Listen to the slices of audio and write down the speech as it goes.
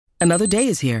Another day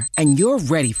is here, and you're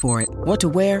ready for it. What to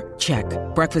wear? Check.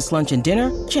 Breakfast, lunch, and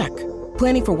dinner? Check.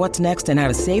 Planning for what's next and how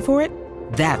to save for it?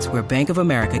 That's where Bank of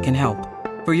America can help.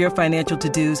 For your financial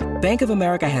to-dos, Bank of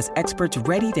America has experts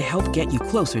ready to help get you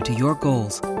closer to your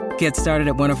goals. Get started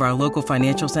at one of our local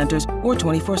financial centers or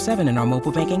 24/7 in our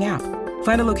mobile banking app.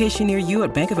 Find a location near you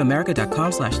at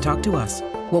bankofamerica.com/talktous.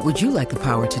 What would you like the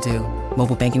power to do?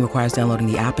 Mobile banking requires downloading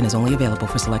the app and is only available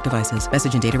for select devices.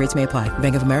 Message and data rates may apply.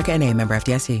 Bank of America N.A., member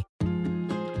FDIC.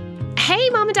 Hey,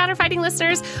 Mom and Dad are Fighting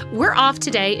listeners. We're off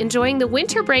today enjoying the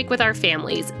winter break with our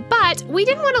families, but we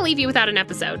didn't want to leave you without an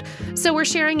episode. So we're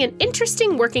sharing an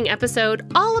interesting working episode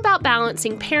all about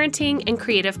balancing parenting and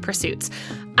creative pursuits.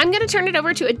 I'm going to turn it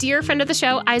over to a dear friend of the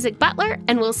show, Isaac Butler,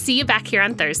 and we'll see you back here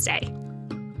on Thursday.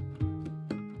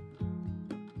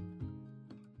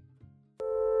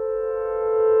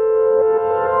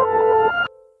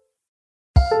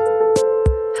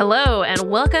 Hello, and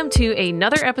welcome to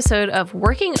another episode of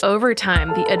Working Overtime,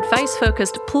 the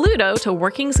advice-focused Pluto to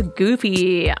Working's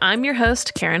Goofy. I'm your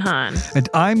host, Karen Hahn. And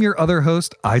I'm your other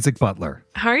host, Isaac Butler.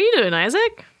 How are you doing,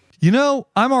 Isaac? You know,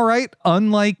 I'm all right.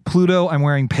 Unlike Pluto, I'm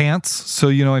wearing pants, so,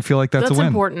 I feel like that's a win. That's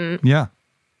important. Yeah.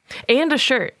 And a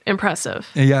shirt. Impressive.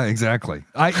 Yeah, exactly.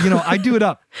 I do it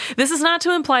up. This is not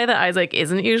to imply that Isaac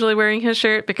isn't usually wearing his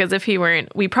shirt, because if he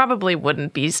weren't, we probably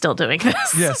wouldn't be still doing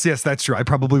this. Yes, that's true. I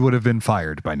probably would have been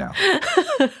fired by now.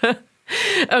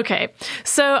 Okay,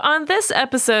 so on this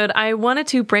episode, I wanted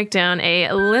to break down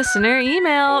a listener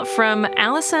email from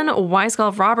Allison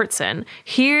Weisgall Robertson.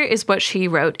 Here is what she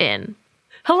wrote in.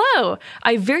 Hello!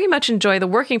 I very much enjoy the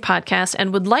Working podcast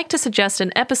and would like to suggest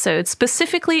an episode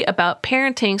specifically about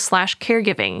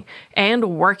parenting/caregiving and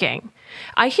working.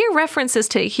 I hear references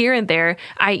to here and there,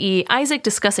 i.e. Isaac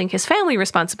discussing his family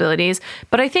responsibilities,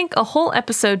 but I think a whole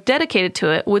episode dedicated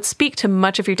to it would speak to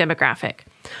much of your demographic.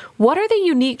 What are the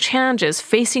unique challenges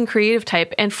facing creative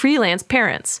type and freelance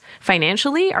parents?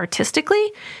 Financially,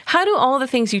 artistically? How do all the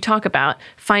things you talk about,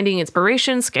 finding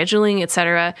inspiration, scheduling,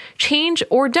 etc., change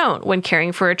or don't when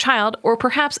caring for a child or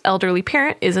perhaps elderly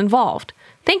parent is involved?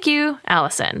 Thank you,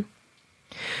 Allison.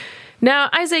 Now,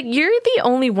 Isaac, you're the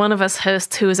only one of us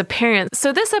hosts who is a parent,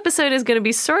 so this episode is going to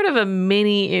be sort of a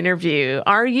mini interview.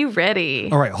 Are you ready?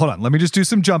 All right, hold on. Let me just do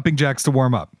some jumping jacks to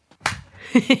warm up.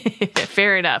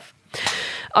 Fair enough.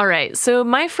 All right, so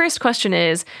my first question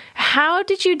is, how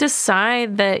did you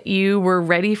decide that you were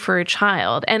ready for a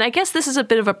child? And I guess this is a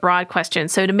bit of a broad question,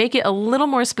 so to make it a little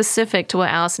more specific to what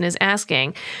Allison is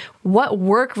asking, what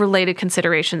work-related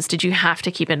considerations did you have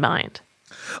to keep in mind?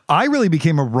 I really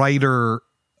became a writer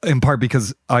in part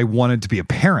because I wanted to be a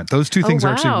parent. Those two things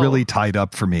are actually really tied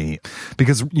up for me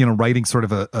because, writing sort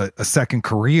of a second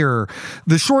career.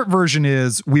 The short version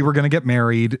is we were going to get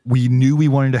married. We knew we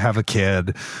wanted to have a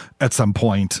kid at some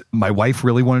point. My wife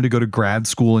really wanted to go to grad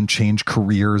school and change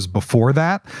careers before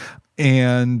that.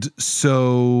 And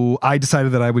so I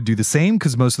decided that I would do the same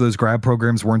because most of those grad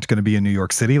programs weren't going to be in New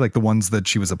York City. Like the ones that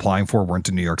she was applying for weren't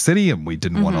in New York City, and we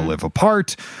didn't want to live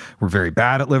apart. We're very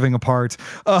bad at living apart.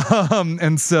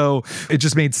 And so it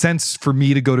just made sense for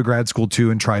me to go to grad school too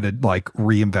and try to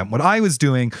reinvent what I was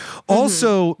doing.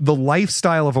 Also, the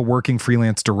lifestyle of a working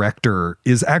freelance director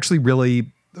is actually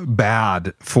really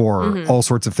bad for all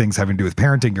sorts of things having to do with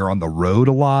parenting. You're on the road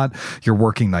a lot. You're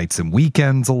working nights and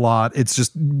weekends a lot. It's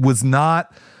just was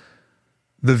not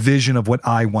the vision of what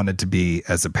I wanted to be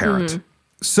as a parent.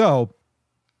 So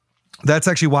that's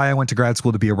actually why I went to grad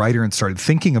school to be a writer and started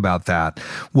thinking about that,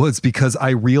 was because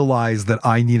I realized that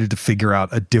I needed to figure out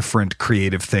a different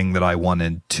creative thing that I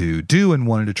wanted to do and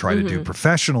wanted to try to do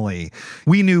professionally.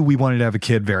 We knew we wanted to have a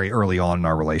kid very early on in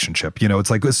our relationship.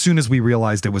 It's like as soon as we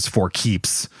realized it was for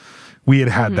keeps, we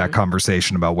had that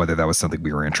conversation about whether that was something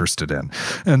we were interested in.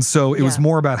 And so it was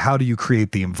more about how do you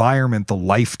create the environment, the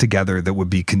life together that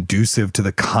would be conducive to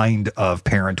the kind of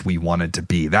parent we wanted to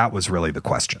be. That was really the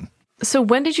question. So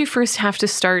when did you first have to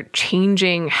start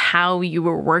changing how you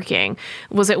were working?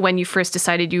 Was it when you first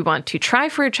decided you want to try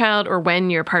for a child, or when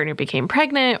your partner became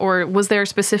pregnant, or was there a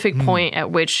specific point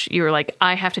at which you were like,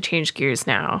 I have to change gears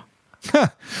now?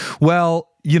 Well,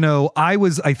 I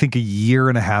was, I think, a year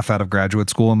and a half out of graduate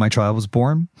school when my child was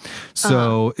born.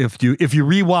 So if you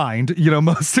rewind,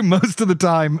 most of the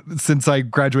time since I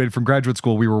graduated from graduate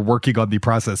school, we were working on the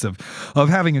process of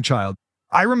having a child.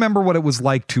 I remember what it was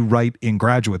like to write in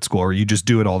graduate school, or you just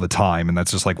do it all the time, and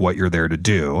that's just like what you're there to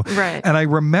do. Right. And I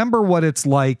remember what it's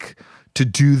like to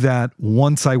do that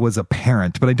once I was a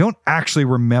parent, but I don't actually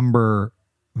remember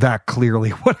that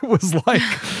clearly what it was like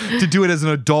to do it as an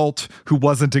adult who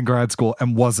wasn't in grad school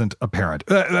and wasn't a parent.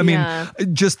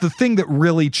 Just the thing that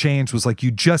really changed was like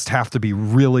you just have to be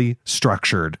really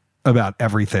structured about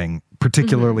everything,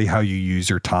 particularly how you use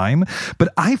your time. But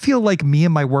I feel like me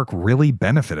and my work really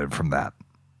benefited from that.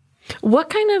 What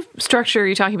kind of structure are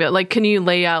you talking about? Like, can you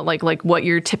lay out like what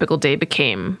your typical day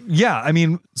became? Yeah. I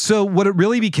mean, so what it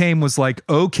really became was like,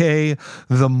 okay,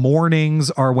 the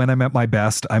mornings are when I'm at my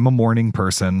best. I'm a morning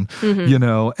person, you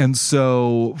know, and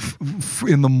so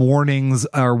in the mornings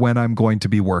are when I'm going to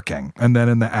be working. And then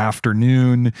in the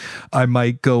afternoon, I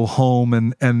might go home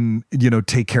and you know,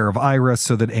 take care of Iris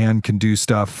so that Anne can do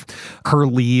stuff. Her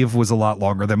leave was a lot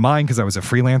longer than mine because I was a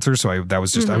freelancer. So I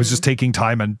was just taking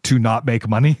time to not make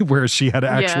money, where she had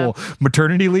actual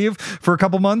maternity leave for a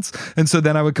couple months. And so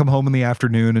then I would come home in the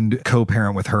afternoon and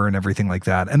co-parent with her and everything like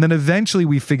that. And then eventually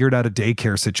we figured out a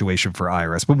daycare situation for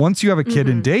Iris. But once you have a kid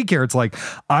in daycare, it's like,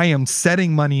 I am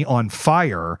setting money on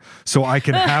fire so I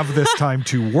can have this time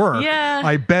to work.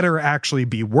 I better actually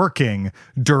be working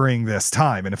during this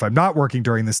time. And if I'm not working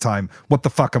during this time, what the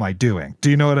fuck am I doing? Do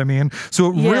you know what I mean?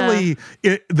 So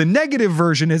the negative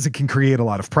version is it can create a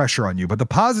lot of pressure on you. But the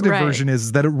positive version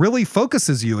is that it really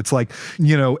focuses you. It's like,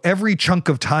 you know, every chunk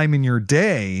of time in your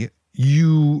day,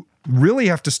 you really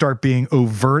have to start being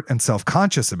overt and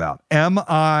self-conscious about. Am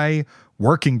I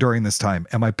working during this time?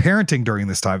 Am I parenting during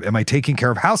this time? Am I taking care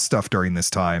of house stuff during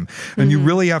this time? And you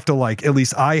really have to, like, at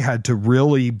least I had to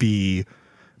really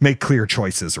make clear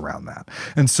choices around that.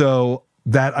 And so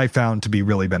that I found to be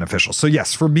really beneficial. So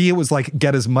yes, for me, it was like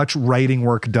get as much writing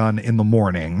work done in the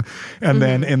morning and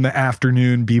then in the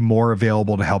afternoon be more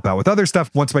available to help out with other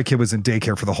stuff. Once my kid was in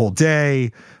daycare for the whole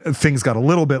day, things got a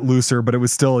little bit looser, but it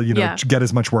was still, you know, get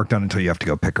as much work done until you have to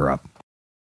go pick her up.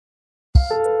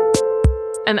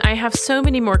 And I have so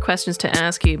many more questions to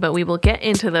ask you, but we will get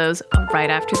into those right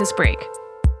after this break.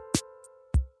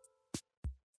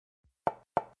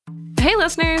 Hey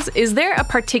listeners, is there a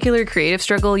particular creative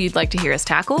struggle you'd like to hear us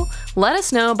tackle? Let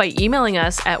us know by emailing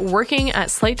us at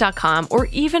working@slate.com, or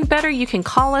even better, you can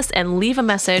call us and leave a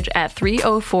message at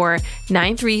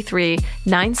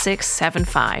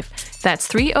 304-933-9675. That's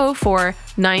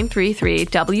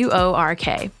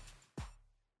 304-933-WORK.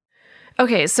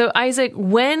 Okay, so Isaac,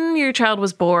 when your child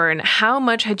was born, how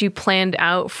much had you planned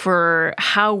out for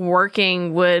how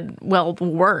working would,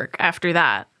 work after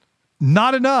that?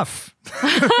 Not enough.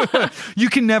 You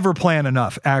can never plan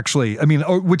enough, actually. I mean,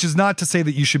 which is not to say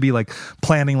that you should be like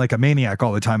planning like a maniac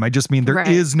all the time. I just mean there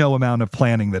is no amount of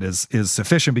planning that is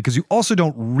sufficient, because you also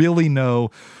don't really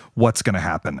know what's going to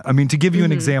happen. I mean, to give you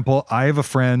an example, I have a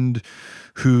friend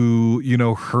who, you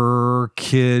know, her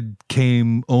kid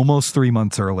came almost 3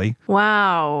 months early.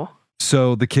 Wow.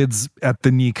 So the kid's at the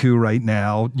NICU right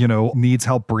now, you know, needs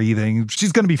help breathing.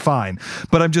 She's going to be fine.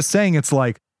 But I'm just saying, it's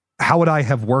like, how would I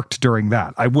have worked during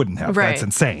that? I wouldn't have. That's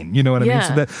insane. You know what I mean?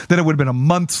 So then it would have been a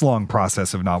months long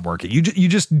process of not working. You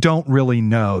just don't really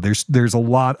know. There's a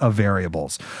lot of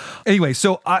variables. Anyway,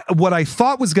 so what I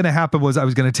thought was going to happen was I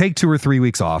was going to take 2 or 3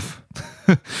 weeks off.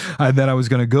 And then I was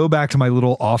going to go back to my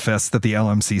little office that the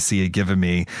LMCC had given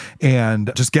me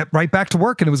and just get right back to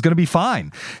work, and it was going to be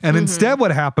fine. And instead what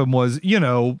happened was, you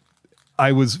know,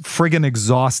 I was friggin'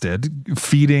 exhausted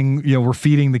feeding, you know, we're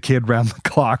feeding the kid round the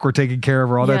clock. We're taking care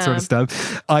of her, all that sort of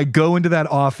stuff. I go into that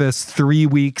office 3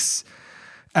 weeks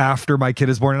after my kid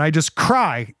is born, and I just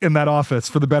cry in that office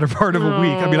for the better part of a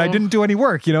week. I mean, I didn't do any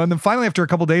work, you know, and then finally after a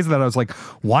couple of days of that, I was like,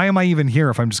 why am I even here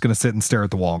if I'm just going to sit and stare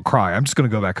at the wall and cry? I'm just going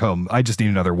to go back home. I just need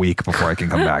another week before I can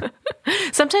come back.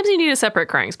 Sometimes you need a separate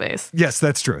crying space. Yes,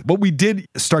 that's true. What we did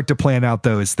start to plan out,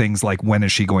 though, is things like, when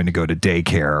is she going to go to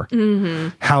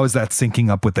daycare? How is that syncing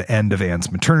up with the end of Anne's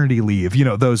maternity leave? You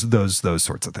know, those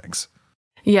sorts of things.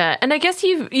 Yeah, and I guess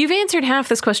you've answered half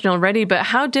this question already, but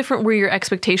how different were your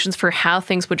expectations for how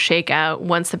things would shake out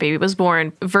once the baby was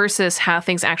born versus how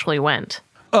things actually went?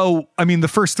 Oh, I mean, the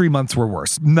first 3 months were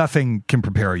worse. Nothing can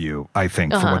prepare you, I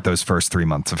think, for what those first 3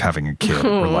 months of having a kid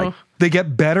were like. They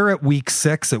get better at week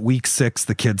 6. At week 6,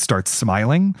 the kid starts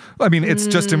smiling. I mean, it's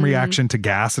just in reaction to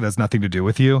gas. It has nothing to do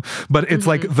with you. But it's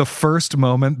like the first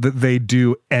moment that they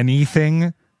do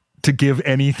anything to give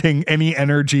anything, any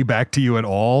energy back to you at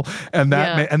all. And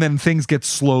that, and then things get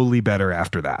slowly better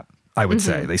after that. I would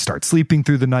say they start sleeping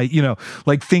through the night, you know,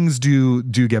 like things do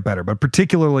get better, but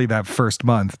particularly that first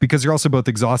month, because you're also both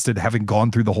exhausted, having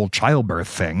gone through the whole childbirth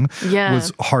thing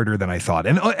was harder than I thought.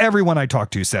 And everyone I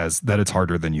talk to says that it's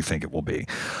harder than you think it will be.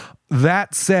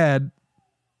 That said,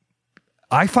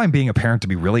 I find being a parent to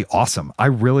be really awesome. I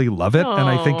really love it. Aww. And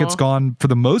I think it's gone, for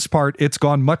the most part, it's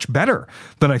gone much better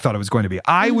than I thought it was going to be.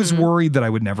 I was worried that I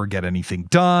would never get anything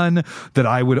done, that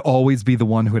I would always be the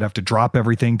one who would have to drop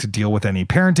everything to deal with any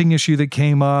parenting issue that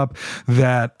came up,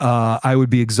 that I would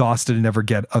be exhausted and never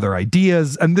get other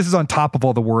ideas. And this is on top of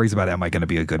all the worries about, am I going to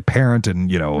be a good parent?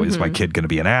 And, is my kid going to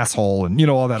be an asshole? And,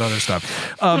 all that other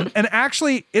stuff. And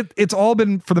actually, it's all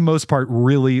been, for the most part,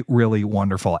 really, really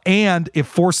wonderful. And it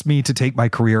forced me to take my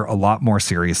career a lot more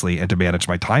seriously and to manage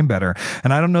my time better.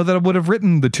 And I don't know that I would have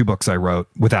written the 2 books I wrote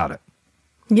without it.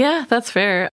 Yeah, that's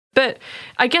fair. But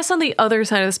I guess on the other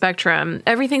side of the spectrum,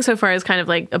 everything so far is kind of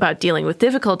like about dealing with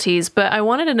difficulties. But I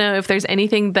wanted to know if there's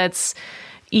anything that's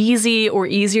easy or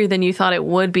easier than you thought it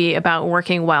would be about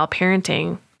working while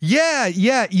parenting. Yeah.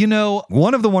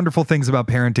 One of the wonderful things about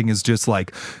parenting is just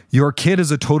like your kid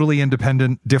is a totally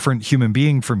independent, different human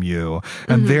being from you.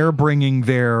 And they're bringing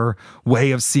their way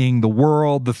of seeing the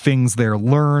world, the things they're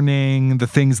learning, the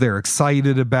things they're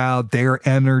excited about, their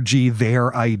energy,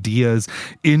 their ideas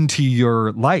into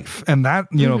your life. And that,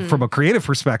 from a creative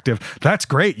perspective, that's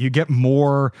great. You get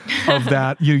more of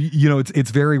that. It's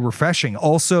very refreshing.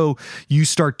 Also, you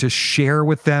start to share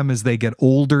with them as they get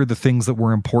older the things that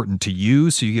were important to you.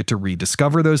 So you get to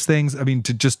rediscover those things. I mean,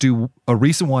 to just do a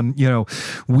recent one,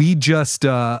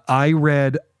 I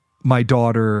read my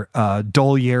daughter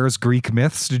Dolier's Greek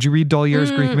Myths. Did you read Dolier's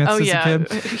Greek Myths as a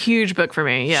kid? Huge book for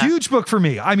me. Yeah. Huge book for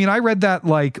me. I mean, I read that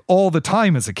like all the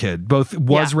time as a kid. Both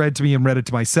was read to me and read it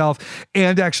to myself.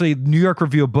 And actually, New York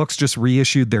Review of Books just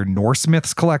reissued their Norse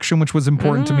Myths collection, which was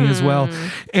important to me as well.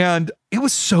 And it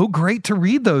was so great to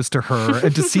read those to her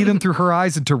and to see them through her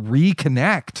eyes and to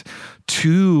reconnect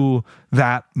to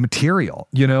that material,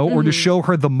 or to show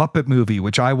her the Muppet movie,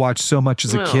 which I watched so much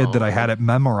as a kid that I had it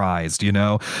memorized,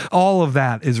 all of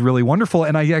that is really wonderful.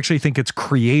 And I actually think it's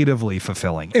creatively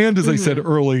fulfilling. And as I said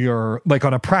earlier, like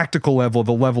on a practical level,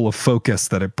 the level of focus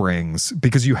that it brings,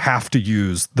 because you have to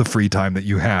use the free time that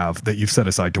you have, that you've set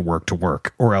aside to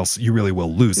work, or else you really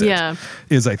will lose it,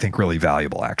 is I think really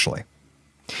valuable actually.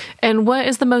 And what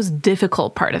is the most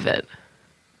difficult part of it?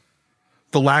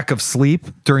 The lack of sleep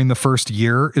during the first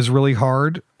year is really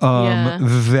hard.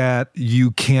 That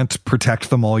you can't protect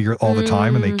them all the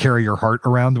time, and they carry your heart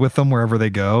around with them wherever they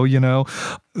go.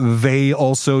 They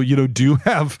also, do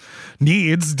have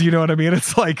needs. Do you know what I mean?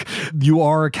 It's like you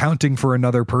are accounting for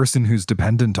another person who's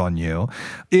dependent on you.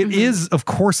 It is, of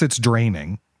course, it's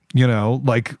draining.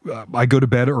 I go to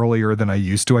bed earlier than I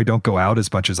used to. I don't go out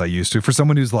as much as I used to. For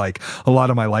someone who's like, a lot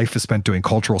of my life is spent doing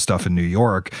cultural stuff in New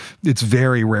York, it's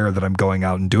very rare that I'm going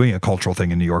out and doing a cultural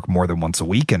thing in New York more than once a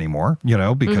week anymore,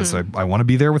 because I want to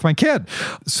be there with my kid.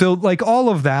 So like all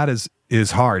of that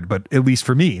is hard, but at least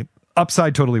for me,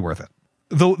 upside totally worth it.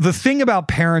 The thing about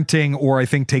parenting, or I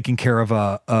think taking care of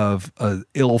a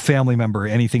ill family member,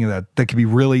 anything that can be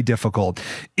really difficult,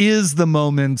 is the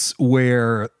moments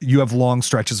where you have long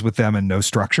stretches with them and no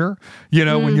structure.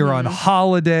 When you're on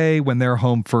holiday, when they're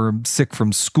home sick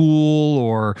from school,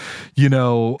 or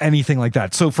anything like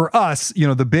that. So for us,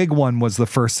 the big one was the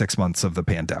first 6 months of the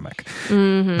pandemic.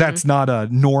 That's not a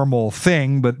normal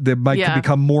thing, but it might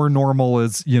become more normal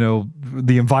as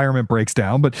the environment breaks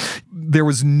down. But there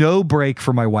was no break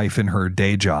for my wife in her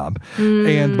day job,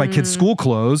 and my kid's school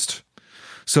closed.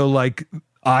 So like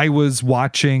I was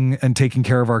watching and taking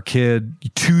care of our kid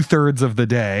 2/3 of the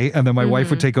day, and then my wife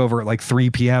would take over at like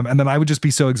 3 p.m. and then I would just be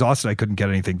so exhausted I couldn't get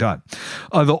anything done.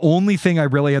 The only thing I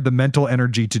really had the mental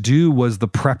energy to do was the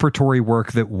preparatory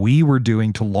work that we were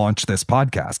doing to launch this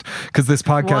podcast, because this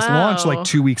podcast launched like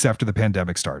 2 weeks after the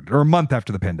pandemic started, or a month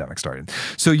after the pandemic started.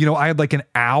 So I had like an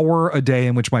hour a day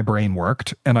in which my brain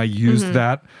worked, and I used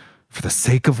that for the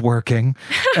sake of working.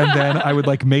 And then I would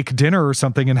like make dinner or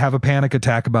something and have a panic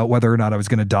attack about whether or not I was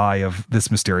going to die of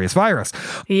this mysterious virus.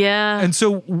 Yeah. And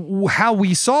so how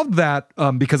we solved that,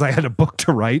 because I had a book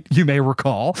to write, you may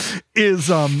recall, is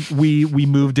we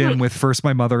moved in with first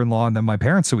my mother-in-law and then my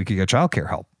parents so we could get childcare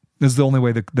help. This is the only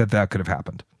way that could have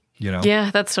happened,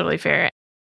 Yeah, that's totally fair.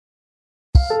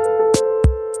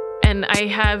 And I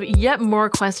have yet more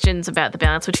questions about the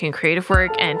balance between creative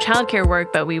work and childcare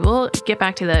work, but we will get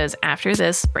back to those after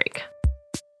this break.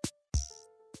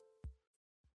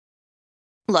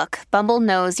 Look, Bumble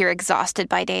knows you're exhausted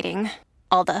by dating.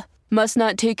 All the must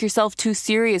not take yourself too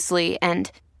seriously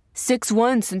and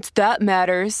 6'1" since that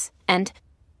matters. And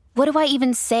what do I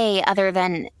even say other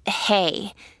than,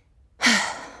 hey?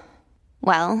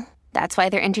 Well, that's why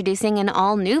they're introducing an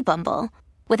all-new Bumble.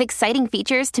 With exciting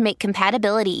features to make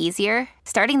compatibility easier,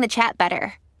 starting the chat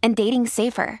better, and dating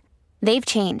safer. They've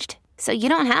changed, so you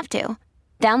don't have to.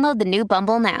 Download the new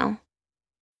Bumble now.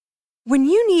 When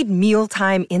you need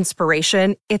mealtime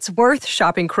inspiration, it's worth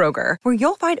shopping Kroger, where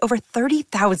you'll find over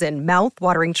 30,000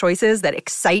 mouth-watering choices that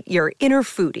excite your inner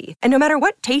foodie. And no matter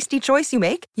what tasty choice you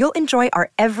make, you'll enjoy our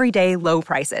everyday low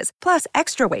prices, plus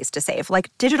extra ways to save,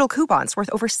 like digital coupons worth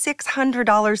over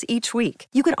 $600 each week.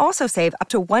 You can also save up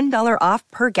to $1 off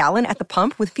per gallon at the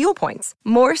pump with fuel points.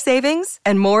 More savings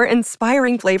and more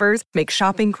inspiring flavors make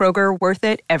shopping Kroger worth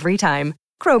it every time.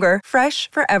 Kroger, fresh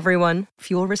for everyone.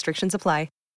 Fuel restrictions apply.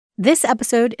 This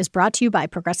episode is brought to you by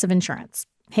Progressive Insurance.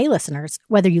 Hey, listeners,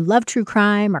 whether you love true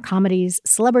crime or comedies,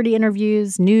 celebrity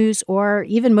interviews, news, or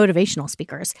even motivational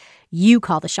speakers, you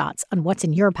call the shots on what's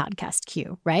in your podcast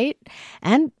queue, right?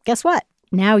 And guess what?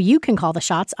 Now you can call the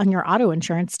shots on your auto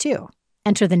insurance, too.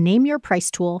 Enter the Name Your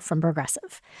Price tool from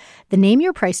Progressive. The Name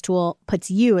Your Price tool puts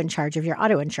you in charge of your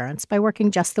auto insurance by working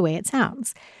just the way it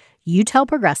sounds. You tell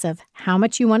Progressive how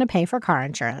much you want to pay for car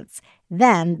insurance.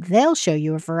 Then they'll show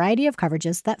you a variety of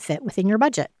coverages that fit within your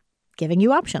budget, giving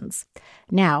you options.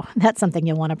 Now, that's something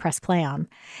you'll want to press play on.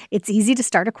 It's easy to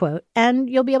start a quote, and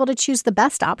you'll be able to choose the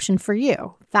best option for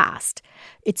you fast.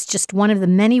 It's just one of the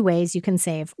many ways you can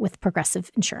save with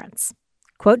Progressive Insurance.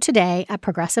 Quote today at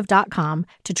Progressive.com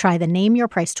to try the Name Your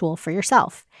Price tool for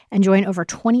yourself and join over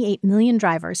 28 million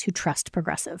drivers who trust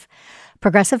Progressive.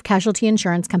 Progressive Casualty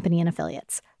Insurance Company and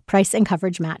Affiliates. Price and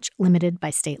coverage match limited by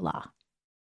state law.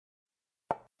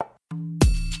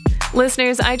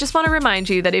 Listeners, I just want to remind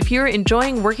you that if you're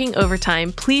enjoying working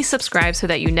overtime, please subscribe so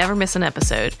that you never miss an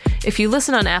episode. If you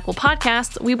listen on Apple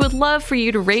Podcasts, we would love for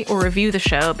you to rate or review the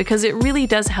show because it really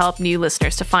does help new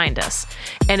listeners to find us.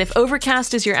 And if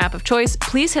Overcast is your app of choice,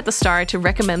 please hit the star to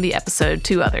recommend the episode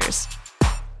to others.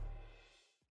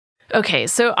 Okay,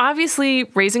 so obviously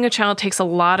raising a child takes a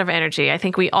lot of energy. I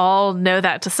think we all know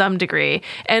that to some degree.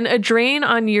 And a drain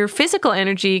on your physical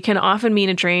energy can often mean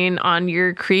a drain on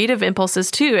your creative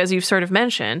impulses too, as you've sort of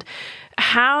mentioned.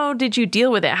 How did you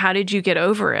deal with it? How did you get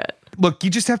over it? Look, you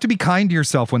just have to be kind to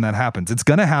yourself when that happens. It's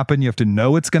going to happen. You have to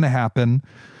know it's going to happen.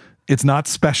 It's not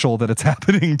special that it's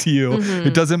happening to you. Mm-hmm.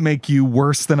 It doesn't make you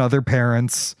worse than other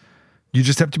parents. You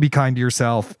just have to be kind to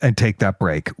yourself and take that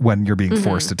break when you're being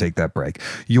forced to take that break.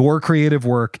 Your creative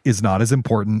work is not as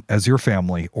important as your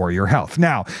family or your health.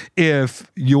 Now,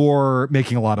 if you're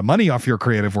making a lot of money off your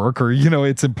creative work or, you know,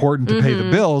 it's important to pay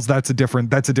the bills, that's a different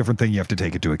thing you have to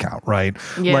take into account, right?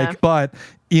 Yeah. But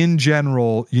in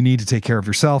general, you need to take care of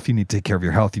yourself. You need to take care of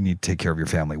your health. You need to take care of your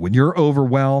family. When you're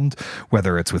overwhelmed,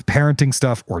 whether it's with parenting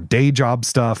stuff or day job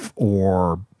stuff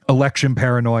or election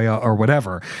paranoia or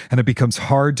whatever, and it becomes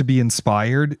hard to be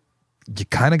inspired, you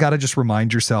kind of got to just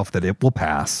remind yourself that it will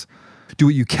pass. Do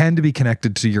what you can to be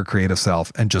connected to your creative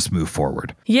self and just move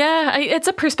forward. Yeah, it's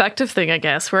a perspective thing, I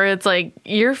guess, where it's like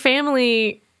your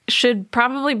family should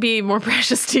probably be more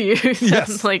precious to you than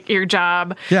like your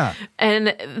job. Yeah.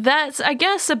 And that's, I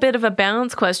guess, a bit of a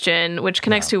balance question, which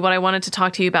connects to what I wanted to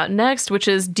talk to you about next, which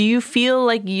is, do you feel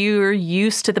like you're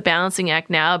used to the balancing act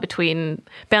now between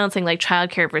balancing like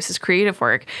childcare versus creative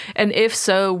work? And if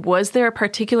so, was there a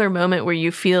particular moment where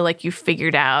you feel like you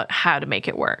figured out how to make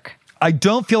it work? I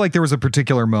don't feel like there was a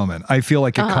particular moment. I feel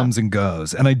like it comes and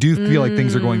goes. And I do feel like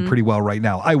things are going pretty well right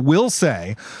now. I will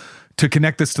say, to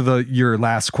connect this to your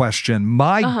last question,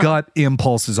 my gut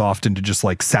impulse is often to just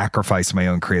like sacrifice my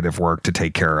own creative work to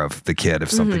take care of the kid if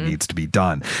something needs to be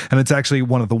done. And it's actually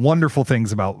one of the wonderful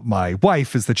things about my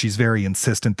wife is that she's very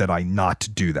insistent that I not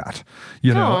do that,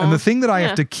 you know? And the thing that I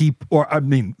have to keep, or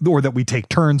that we take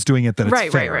turns doing it, that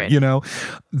it's fair, you know?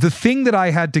 The thing that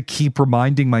I had to keep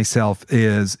reminding myself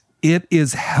is it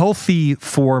is healthy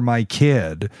for my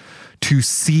kid to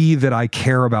see that I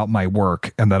care about my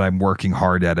work and that I'm working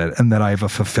hard at it and that I have a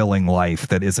fulfilling life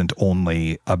that isn't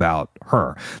only about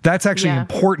her. That's actually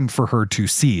important for her to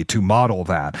see, to model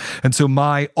that. And so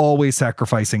my always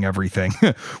sacrificing everything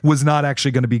was not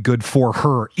actually going to be good for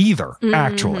her either,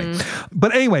 actually.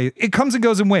 But anyway, it comes and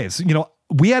goes in waves. You know,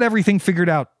 we had everything figured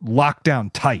out, locked down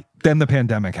tight. Then the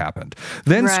pandemic happened.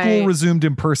 Then school resumed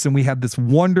in person. We had this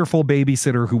wonderful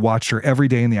babysitter who watched her every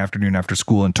day in the afternoon after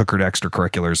school and took her to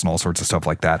extracurriculars and all sorts of stuff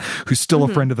like that, who's still a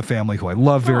friend of the family, who I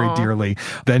love very dearly.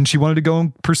 Then she wanted to go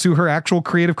and pursue her actual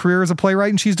creative career as a playwright,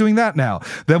 and she's doing that now.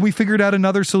 Then we figured out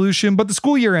another solution, but the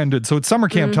school year ended, so it's summer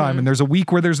camp time, and there's a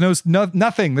week where there's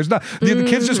nothing. There's not the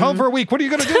kid's just home for a week. What are you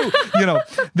going to do? You know,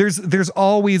 there's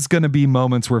always going to be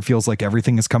moments where it feels like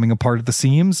everything is coming apart at the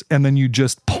seams, and then you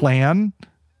just plan.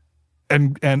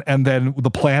 And then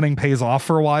the planning pays off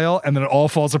for a while, and then it all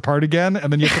falls apart again, and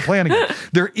then you have to plan again.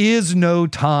 There is no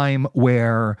time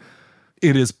where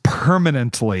it is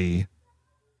permanently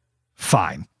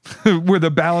fine, where the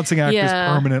balancing act is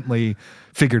permanently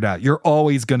figured out. You're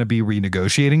always going to be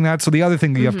renegotiating that. So the other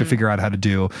thing that you have to figure out how to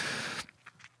do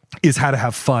is how to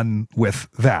have fun with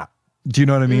that. Do you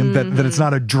know what I mean? That it's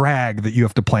not a drag that you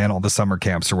have to plan all the summer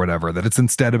camps or whatever, that it's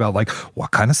instead about like, what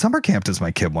kind of summer camp does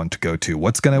my kid want to go to?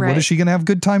 What is she going to have a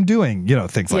good time doing? You know,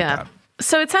 things like that.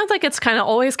 So it sounds like it's kind of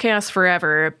always chaos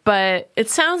forever, but it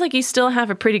sounds like you still have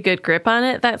a pretty good grip on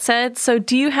it, that said. So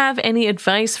do you have any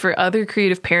advice for other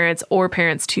creative parents or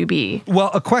parents to be? Well,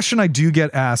 a question I do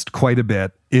get asked quite a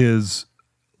bit is,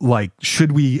 like,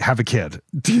 should we have a kid?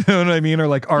 Do you know what I mean? Or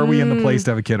like, are we in the place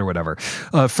to have a kid or whatever?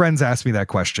 Friends ask me that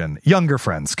question. Younger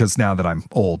friends, because now that I'm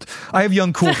old, I have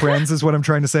young, cool friends is what I'm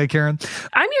trying to say, Karen.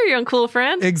 I'm your young, cool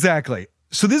friend. Exactly.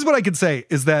 So this is what I could say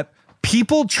is that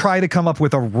people try to come up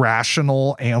with a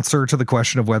rational answer to the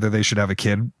question of whether they should have a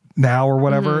kid now or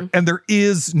whatever. And there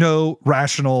is no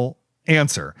rational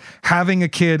answer. Having a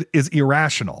kid is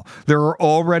irrational. There are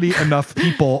already enough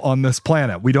people on this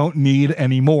planet. We don't need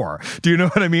any more. Do you know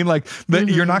what I mean? Like,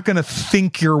 you're not going to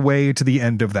think your way to the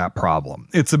end of that problem.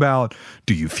 It's about,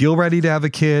 do you feel ready to have a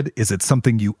kid? Is it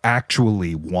something you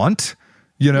actually want?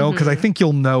 You know, because I think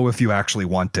you'll know if you actually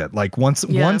want it. Like once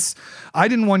I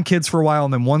didn't want kids for a while,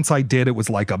 and then once I did, it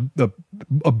was like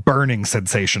a burning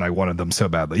sensation. I wanted them so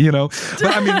badly, you know.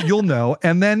 But I mean, you'll know,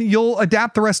 and then you'll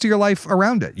adapt the rest of your life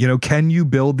around it. You know, can you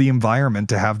build the environment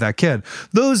to have that kid?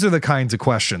 Those are the kinds of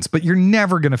questions, but you're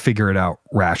never going to figure it out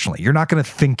rationally. You're not going to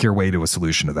think your way to a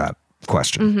solution to that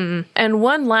question. And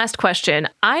one last question.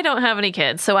 I don't have any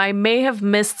kids, so I may have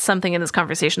missed something in this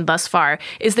conversation thus far.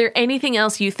 Is there anything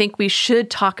else you think we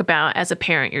should talk about as a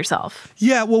parent yourself?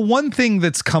 Yeah, well, one thing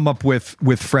that's come up with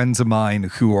friends of mine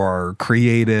who are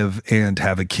creative and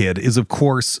have a kid is, of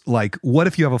course, like, what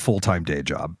if you have a full-time day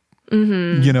job?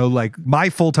 You know, like my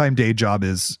full-time day job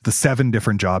is the 7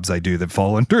 different jobs I do that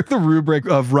fall under the rubric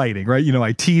of writing, right? You know,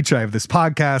 I teach, I have this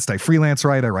podcast, I freelance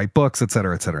write, I write books, et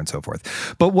cetera, and so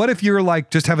forth. But what if you're like,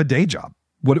 just have a day job?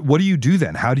 What do you do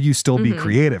then? How do you still be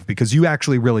creative? Because you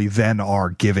actually really then are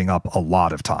giving up a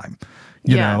lot of time,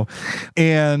 you know?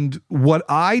 And what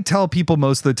I tell people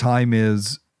most of the time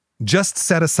is just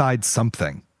set aside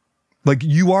something. Like,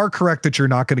 you are correct that you're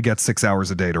not going to get 6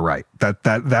 hours a day to write.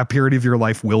 That period of your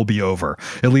life will be over,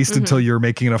 at least until you're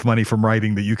making enough money from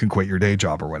writing that you can quit your day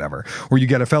job or whatever, or you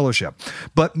get a fellowship.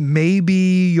 But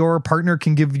maybe your partner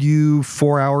can give you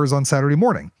 4 hours on Saturday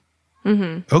morning.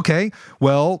 Okay,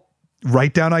 well,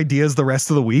 write down ideas the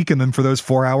rest of the week, and then for those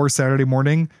 4 hours Saturday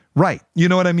morning, write. You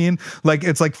know what I mean? Like,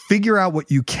 it's like, figure out what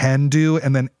you can do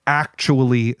and then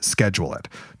actually schedule it.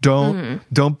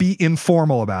 Don't be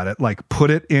informal about it. Like,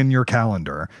 put it in your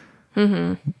calendar.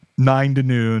 9 to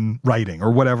noon writing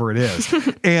or whatever it is.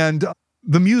 And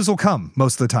the muse will come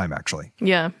most of the time, actually.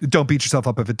 Yeah. Don't beat yourself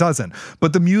up if it doesn't.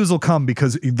 But the muse will come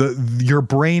because your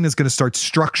brain is going to start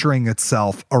structuring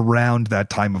itself around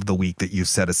that time of the week that you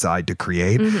set aside to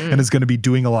create, and is going to be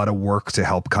doing a lot of work to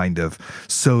help kind of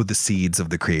sow the seeds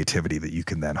of the creativity that you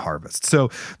can then harvest.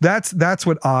 So that's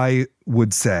what I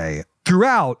would say.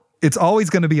 Throughout, it's always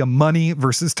going to be a money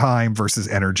versus time versus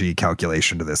energy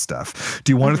calculation to this stuff.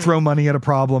 Do you want to throw money at a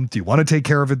problem? Do you want to take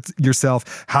care of it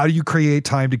yourself? How do you create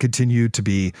time to continue to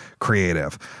be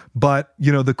creative? But,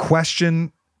 you know, the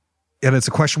question, and it's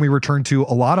a question we return to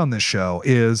a lot on this show,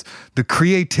 is the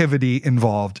creativity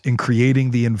involved in creating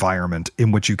the environment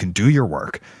in which you can do your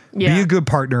work. Be a good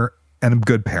partner and a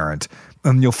good parent,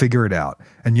 and you'll figure it out.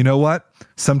 And you know what?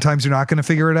 Sometimes you're not going to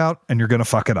figure it out, and you're going to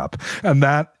fuck it up. And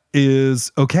that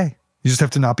is okay. You just have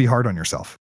to not be hard on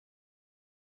yourself.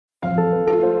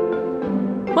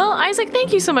 Well, Isaac,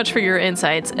 thank you so much for your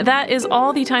insights. That is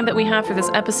all the time that we have for this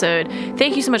episode.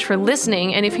 Thank you so much for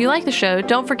listening. And if you like the show,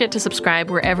 don't forget to subscribe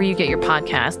wherever you get your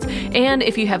podcasts. And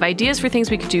if you have ideas for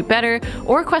things we could do better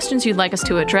or questions you'd like us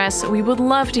to address, we would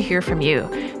love to hear from you.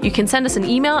 You can send us an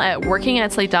email at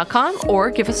working@slate.com or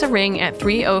give us a ring at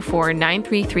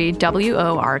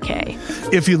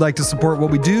 304-933-WORK. If you'd like to support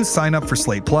what we do, sign up for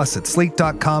Slate Plus at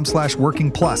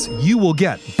slate.com/workingplus. You will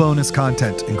get bonus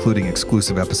content, including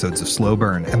exclusive episodes of Slow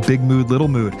Burn and Big Mood, Little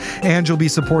Mood, and you'll be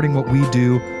supporting what we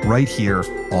do right here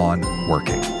on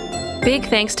Working. Big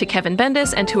thanks to Kevin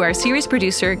Bendis and to our series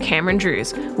producer, Cameron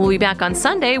Drews. We'll be back on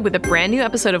Sunday with a brand new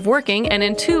episode of Working, and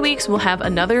in 2 weeks, we'll have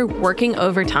another Working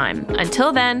Overtime.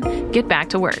 Until then, get back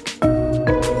to work.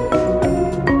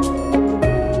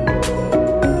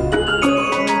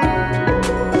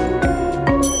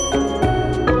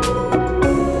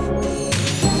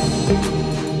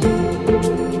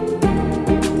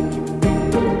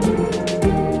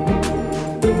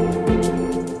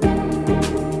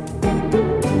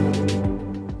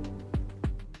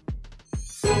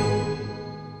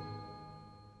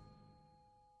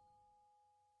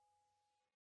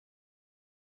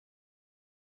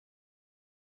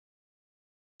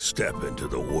 Step into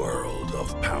the world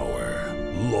of power,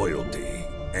 loyalty,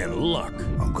 and luck.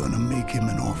 I'm gonna make him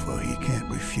an offer he can't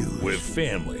refuse. With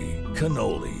family,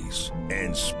 cannolis,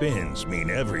 and spins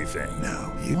mean everything.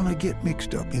 Now, you wanna get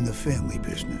mixed up in the family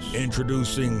business.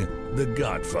 Introducing The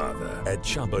Godfather at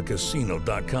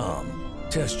ChumbaCasino.com.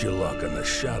 Test your luck in the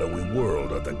shadowy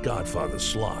world of The Godfather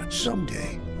slot.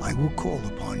 Someday, I will call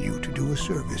upon you to do a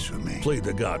service for me. Play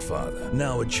The Godfather,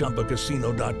 now at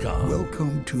ChumbaCasino.com.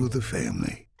 Welcome to the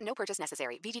family. No purchase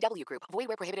necessary. VGW Group. Void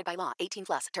where prohibited by law.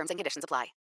 18+. Terms and conditions apply.